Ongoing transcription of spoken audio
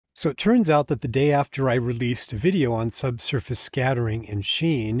So it turns out that the day after I released a video on subsurface scattering in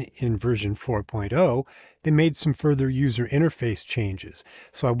Sheen in version 4.0, they made some further user interface changes.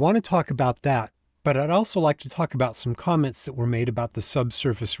 So I want to talk about that, but I'd also like to talk about some comments that were made about the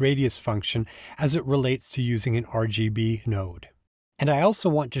subsurface radius function as it relates to using an RGB node. And I also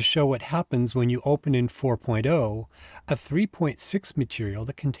want to show what happens when you open in 4.0 a 3.6 material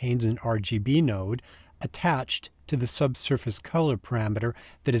that contains an RGB node attached to the subsurface color parameter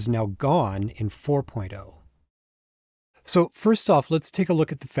that is now gone in 4.0. So first off, let's take a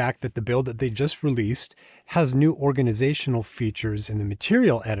look at the fact that the build that they just released has new organizational features in the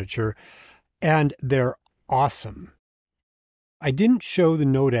material editor, and they're awesome. I didn't show the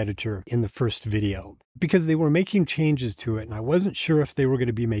node editor in the first video because they were making changes to it, and I wasn't sure if they were going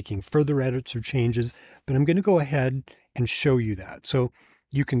to be making further edits or changes, but I'm going to go ahead and show you that. So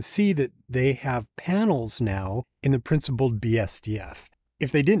you can see that they have panels now in the principled BSDF. If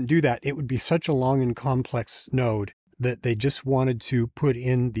they didn't do that, it would be such a long and complex node that they just wanted to put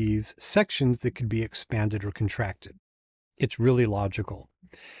in these sections that could be expanded or contracted. It's really logical.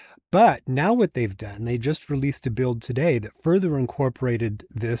 But now what they've done, they just released a build today that further incorporated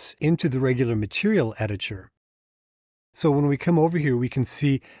this into the regular material editor. So when we come over here, we can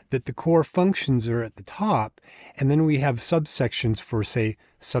see that the core functions are at the top, and then we have subsections for, say,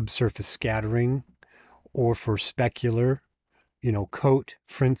 subsurface scattering, or for specular, coat,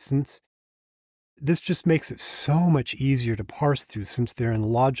 for instance. This just makes it so much easier to parse through since they're in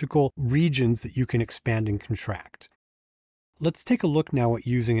logical regions that you can expand and contract. Let's take a look now at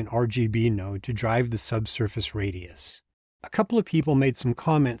using an RGB node to drive the subsurface radius. A couple of people made some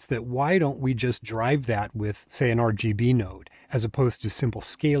comments that why don't we just drive that with, say, an RGB node as opposed to simple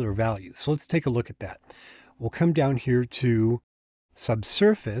scalar values. So let's take a look at that. We'll come down here to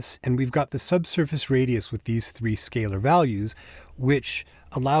subsurface, and we've got the subsurface radius with these three scalar values, which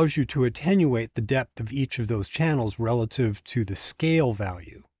allows you to attenuate the depth of each of those channels relative to the scale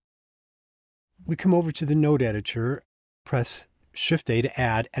value. We come over to the node editor, press Shift-A to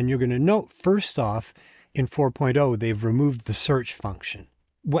add, and you're going to note first off, in 4.0, they've removed the search function.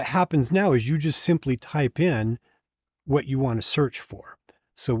 What happens now is you just simply type in what you want to search for.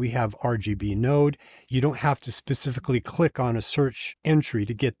 So we have RGB node. You don't have to specifically click on a search entry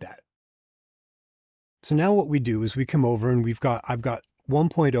to get that. So now what we do is we come over and I've got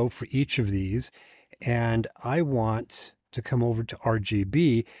 1.0 for each of these, and I want to come over to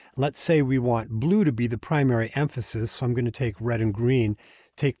RGB. Let's say we want blue to be the primary emphasis. So I'm going to take red and green,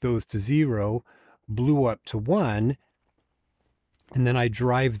 take those to 0, blue up to 1, and then I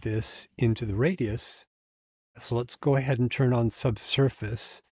drive this into the radius. So let's go ahead and turn on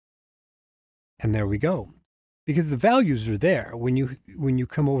subsurface, and there we go. Because the values are there. When you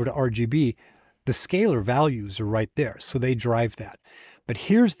come over to RGB, the scalar values are right there, so they drive that. But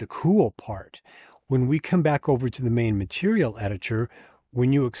here's the cool part. When we come back over to the main material editor,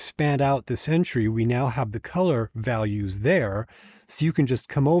 when you expand out this entry, we now have the color values there. So you can just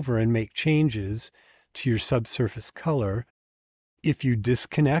come over and make changes to your subsurface color. If you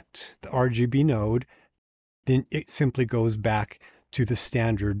disconnect the RGB node, then it simply goes back to the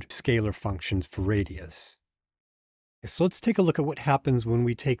standard scalar functions for radius. So let's take a look at what happens when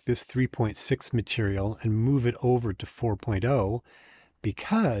we take this 3.6 material and move it over to 4.0,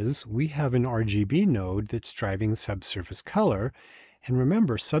 because we have an RGB node that's driving subsurface color. And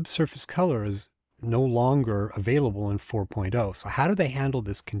remember, subsurface color is no longer available in 4.0. So how do they handle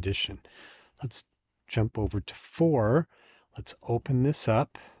this condition? Let's jump over to 4. Let's open this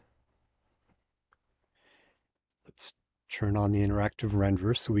up. Let's turn on the interactive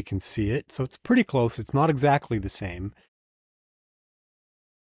renderer so we can see it. So it's pretty close. It's not exactly the same.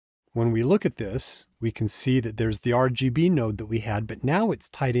 When we look at this, we can see that there's the RGB node that we had, but now it's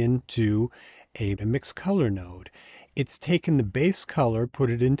tied into a mixed color node. It's taken the base color, put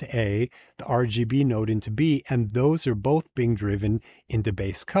it into A, the RGB node into B, and those are both being driven into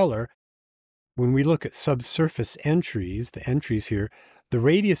base color. When we look at subsurface entries, the entries here, the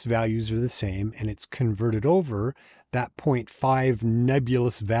radius values are the same, and it's converted over that 0.5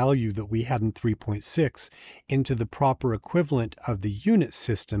 nebulous value that we had in 3.6 into the proper equivalent of the unit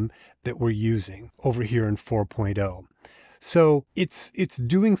system that we're using over here in 4.0. So it's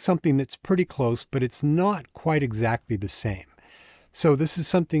doing something that's pretty close, but it's not quite exactly the same. So this is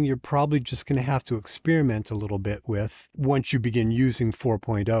something you're probably just going to have to experiment a little bit with once you begin using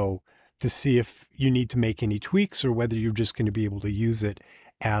 4.0 to see if you need to make any tweaks or whether you're just going to be able to use it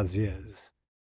as is.